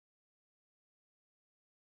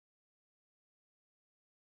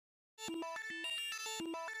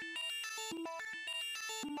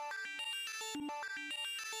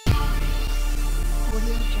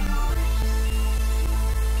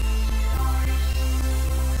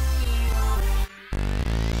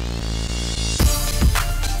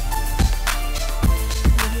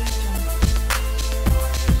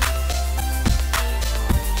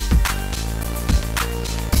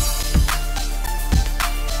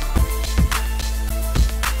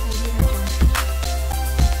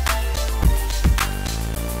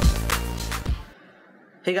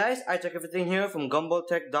Hey guys, I check everything here from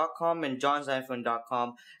gumballtech.com and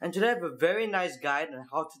johnsiphone.com, and today I have a very nice guide and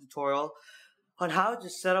how-to tutorial on how to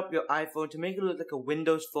set up your iPhone to make it look like a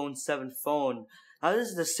Windows Phone 7 phone. Now this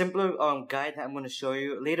is the simpler guide that I'm going to show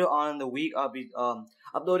you. Later on in the week I'll be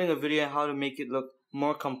uploading a video on how to make it look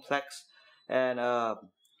more complex, and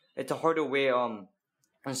it's a harder way on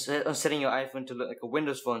setting your iPhone to look like a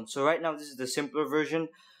Windows Phone. So right now this is the simpler version,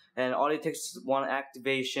 and all it takes is one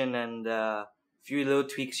activation and few little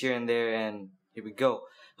tweaks here and there, and here we go.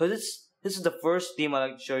 So this is the first theme I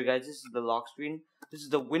like to show you guys. This is the lock screen. This is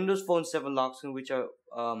the Windows Phone 7 lock screen, which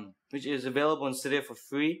is available in Cydia for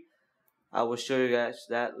free. I will show you guys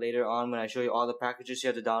that later on when I show you all the packages you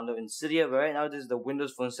have to download in Cydia. But right now this is the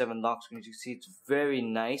Windows Phone 7 lock screen. As you can see, it's very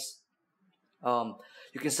nice. You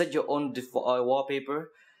can set your own default wallpaper,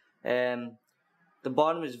 and the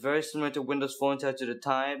bottom is very similar to Windows Phone. Tells you the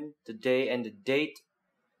time, the day, and the date.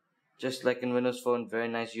 Just like in Windows Phone, very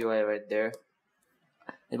nice UI right there.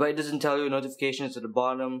 But it doesn't tell you notifications at the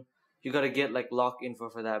bottom. You gotta get like lock info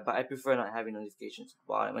for that. But I prefer not having notifications at the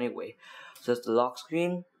bottom anyway. So that's the lock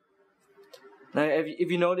screen. Now, if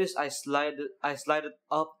you notice, I slide it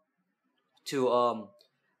up to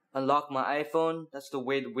unlock my iPhone. That's the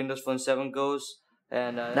way the Windows Phone 7 goes.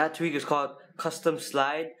 And that tweak is called Custom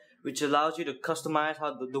Slide, which allows you to customize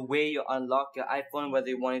how the way you unlock your iPhone, whether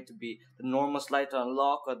you want it to be the normal slide to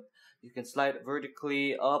unlock, or you can slide it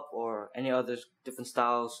vertically up, or any other different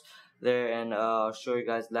styles there. And I'll show you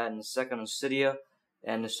guys that in a second on Cydia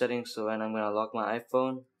and the settings. So, and I'm gonna lock my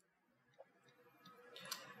iPhone.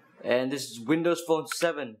 And this is Windows Phone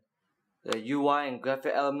 7. The UI and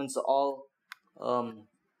graphic elements are all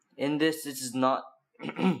in this. This is not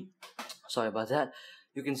sorry about that.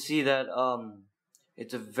 You can see that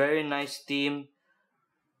it's a very nice theme.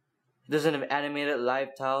 It doesn't have animated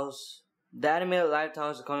live tiles. The animated live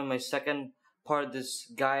tiles are coming in my second part of this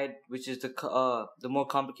guide, which is the more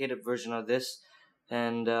complicated version of this.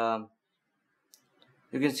 And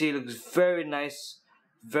you can see it looks very nice,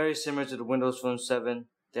 very similar to the Windows Phone 7.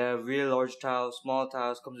 There are really large tiles, small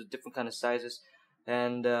tiles, comes with different kind of sizes,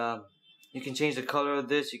 and you can change the color of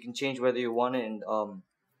this. You can change whether you want it in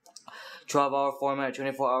 12-hour format,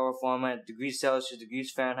 24-hour format, degrees Celsius, degrees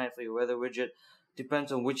Fahrenheit for your weather widget.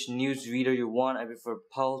 Depends on which news reader you want. I prefer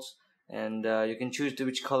Pulse, and you can choose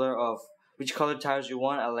which color tiles you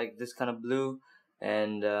want. I like this kind of blue,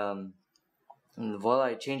 and voila,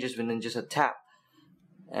 it changes within just a tap.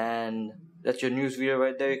 And that's your news reader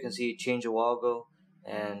right there. You can see it changed a while ago,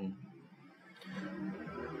 and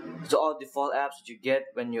so all default apps that you get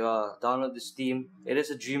when you download this theme. It is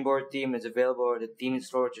a Dreamboard theme. It's available at the theme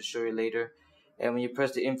store, which I'll show you later. And when you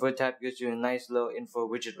press the info tab, it gives you a nice little info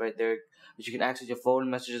widget right there, which you can access your phone,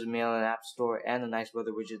 messages, mail, and app store, and a nice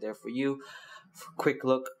weather widget there for you. Quick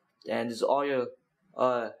look, and this is all your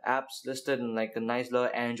apps listed in like a nice little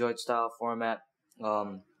Android style format.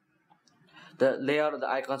 The layout of the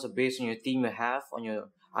icons are based on your theme you have on your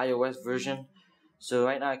iOS version. So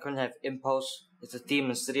right now I currently have Impulse. It's a theme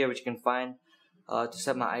in Cydia which you can find to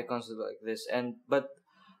set my icons to look like this. But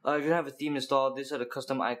if you don't have a theme installed, these are the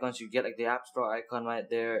custom icons you get, like the App Store icon right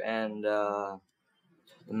there, and the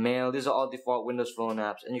mail. These are all default Windows Phone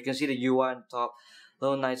apps, and you can see the UI on top.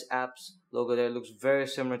 Little nice apps logo there. It looks very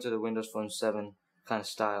similar to the Windows Phone 7 kind of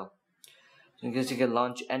style. So you can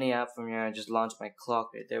launch any app from here. I just launched my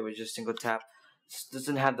clock right there with just single tap. This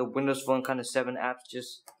doesn't have the Windows Phone kind of 7 apps.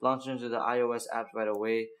 Just launch into the iOS apps right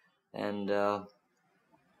away, and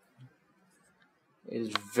it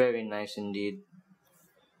is very nice indeed.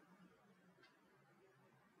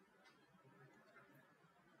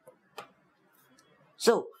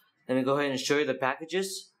 So let me go ahead and show you the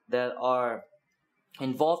packages that are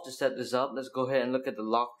involved to set this up. Let's go ahead and look at the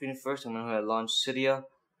lock screen first. I'm going to go ahead and launch Cydia,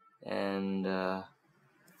 and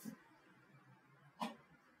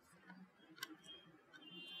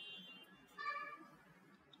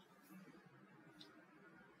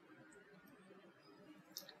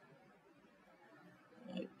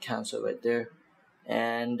cancel right there.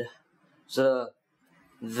 And so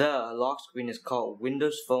the lock screen is called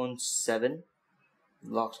Windows Phone 7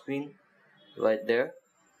 lock screen right there.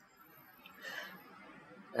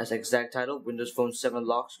 That's the exact title, Windows Phone 7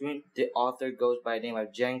 lock screen. The author goes by the name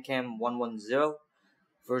of Jancam110,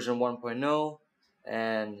 version 1.0,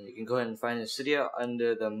 and you can go ahead and find the Cydia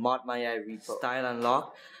under the ModMyEye repo. Style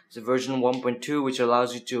Unlock is a version 1.2, which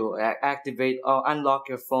allows you to activate or unlock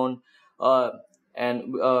your phone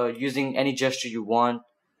using any gesture you want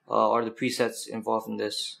or the presets involved in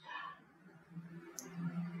this.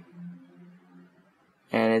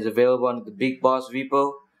 And it's available under the Big Boss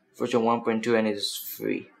repo, version 1.2, and it is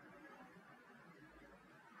free.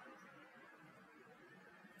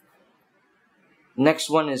 Next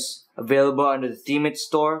one is available under the Themit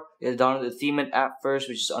store. You download the Themit app first,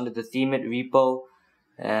 which is under the Themit repo.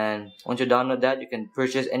 And once you download that, you can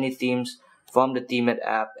purchase any themes from the Themit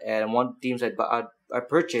app. And one of the themes I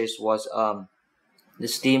purchased was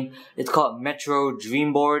this theme. It's called Metro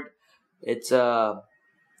Dreamboard. It's a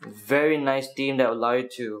very nice theme that will allow you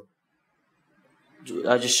to.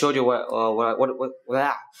 I just showed you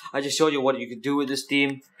I just showed you what you can do with this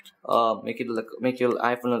theme. Make your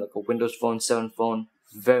iPhone look like a Windows Phone 7 phone.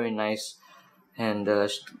 Very nice. And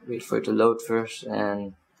let's wait for it to load first.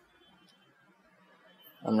 And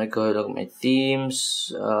I'm gonna go ahead and look at my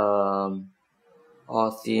themes. All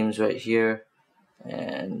themes right here.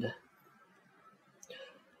 And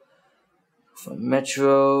from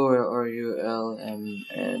Metro, where are you?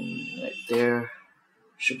 LMN right there.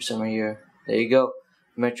 Should be somewhere here. There you go.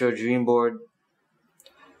 Metro Dreamboard.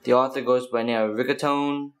 The author goes by name of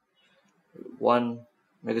Rigatone.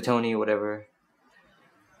 Rigatoni, whatever.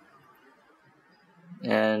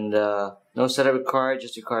 And no setup required,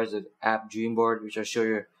 just requires the app Dreamboard, which I'll show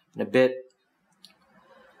you in a bit.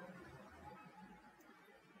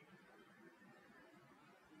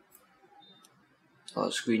 All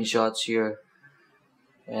the screenshots here.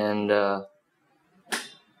 And you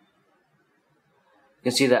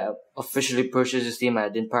can see that I officially purchased this theme. I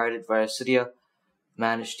didn't pirate it via Cydia.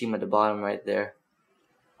 Manage theme at the bottom right there.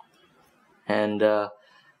 And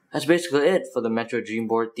that's basically it for the Metro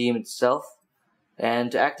Dreamboard theme itself.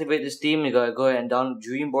 And to activate this theme, you gotta go ahead and download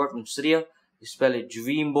Dreamboard from Cydia. You spell it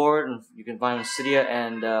Dreamboard, and you can find it on Cydia.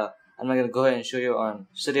 And I'm not gonna go ahead and show you on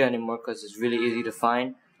Cydia anymore because it's really easy to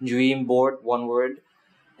find. Dreamboard, one word.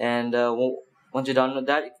 And once you download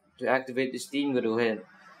that, to activate this theme, you gotta go ahead and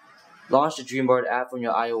launch the Dreamboard app from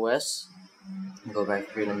your iOS. Go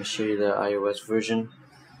back here, let me show you the iOS version.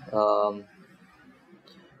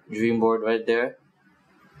 Dreamboard right there.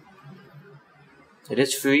 It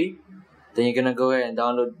is free. Then you're gonna go ahead and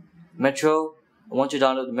download Metro. And once you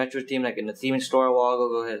download the Metro theme, like in the theme store a while ago,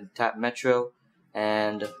 go ahead and tap Metro,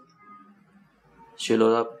 and it should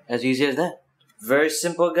load up as easy as that. Very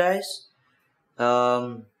simple, guys.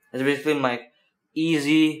 It's basically my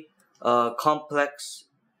easy, sort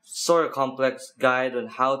of complex guide on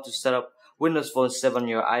how to set up Windows Phone 7 on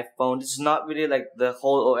your iPhone. This is not really like the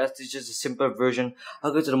whole OS, this is just a simpler version.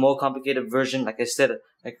 I'll go to the more complicated version, like I said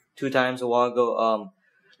like 2 times a while ago,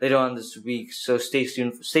 later on this week. So stay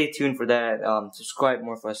tuned for that. Subscribe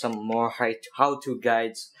more for some more how-to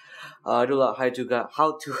guides. I do a lot of I do a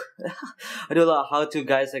lot of how-to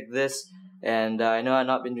guides like this. And I know I've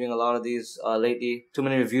not been doing a lot of these lately. Too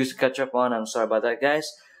many reviews to catch up on. I'm sorry about that,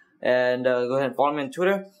 guys. And go ahead and follow me on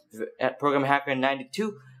Twitter at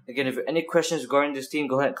ProgramHacker92. Again, if you have any questions regarding this theme,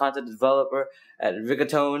 go ahead and contact the developer at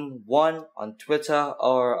Rigatone1 on Twitter,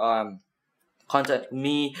 or contact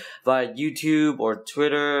me via YouTube or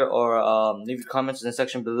Twitter, or leave your comments in the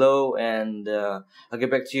section below, and I'll get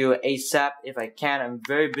back to you ASAP if I can. I'm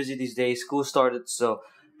very busy these days. School started, so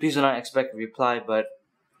please do not expect a reply, but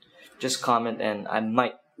just comment and I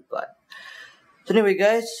might reply. So anyway,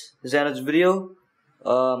 guys, this is the end of this video.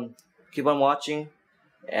 Keep on watching,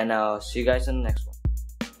 and I'll see you guys in the next one.